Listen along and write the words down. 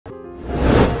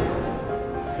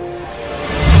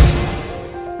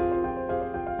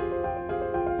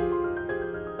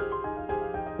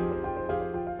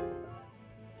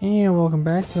welcome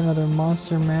back to another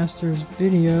Monster Masters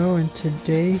video, and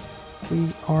today we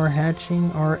are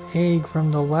hatching our egg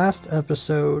from the last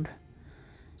episode.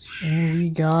 And we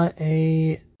got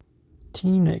a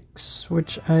Phoenix,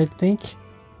 which I think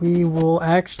we will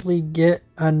actually get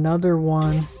another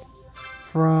one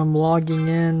from logging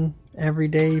in every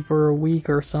day for a week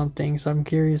or something. So I'm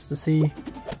curious to see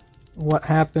what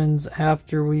happens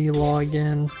after we log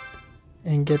in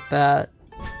and get that.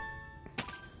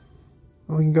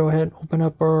 We can go ahead and open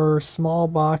up our small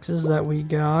boxes that we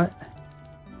got.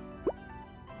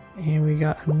 And we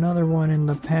got another one in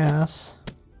the pass.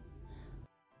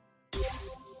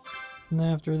 And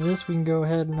after this we can go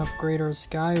ahead and upgrade our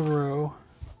Skyro.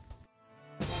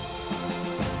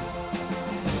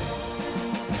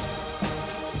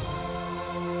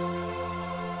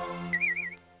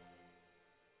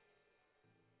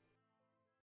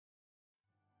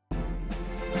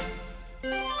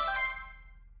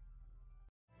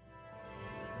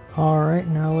 Alright,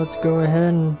 now let's go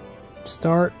ahead and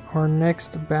start our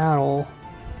next battle.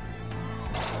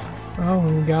 Oh,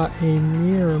 we got a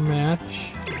mirror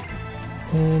match,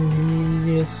 and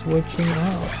he is switching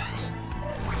out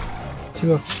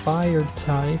to a fire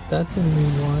type. That's a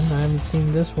new one. I haven't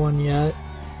seen this one yet.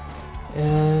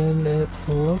 And it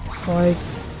looks like,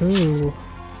 ooh,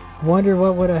 wonder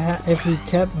what would have if he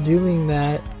kept doing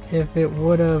that, if it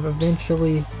would have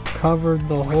eventually covered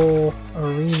the whole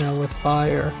arena with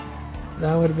fire.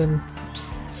 That would have been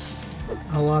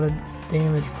a lot of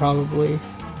damage probably,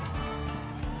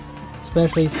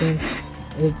 especially since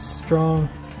it's strong.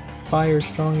 Fire's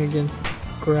strong against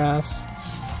grass.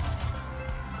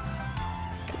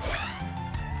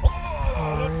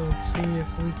 Alright, let's see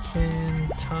if we can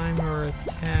time our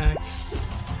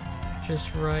attacks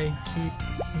just right. Keep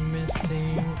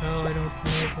missing. Oh, I don't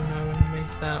know. We're not going to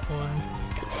make that one.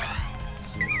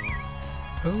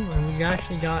 Oh, and we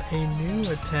actually got a new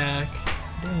attack.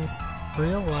 I didn't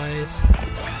realize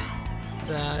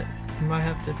that. We might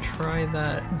have to try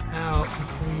that out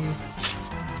if we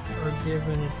are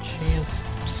given a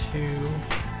chance to.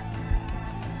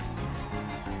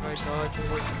 Try dodging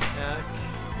this attack.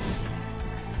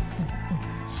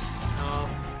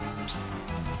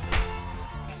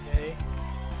 Okay.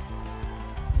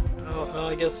 Oh, well,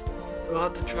 I guess we'll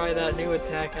have to try that new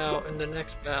attack out in the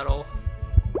next battle.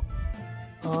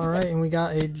 Alright, and we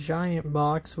got a giant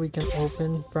box we can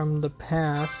open from the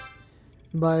pass,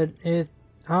 but I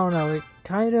don't know, it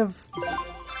kind of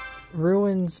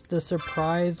ruins the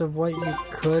surprise of what you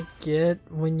could get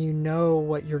when you know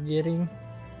what you're getting,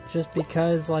 just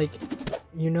because, like,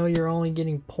 you know you're only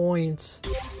getting points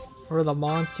for the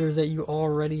monsters that you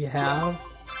already have.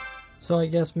 So I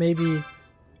guess maybe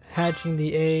hatching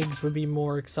the eggs would be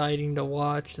more exciting to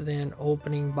watch than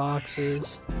opening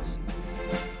boxes.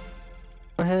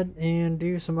 Go ahead and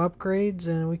do some upgrades,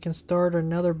 and we can start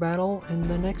another battle in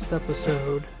the next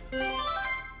episode.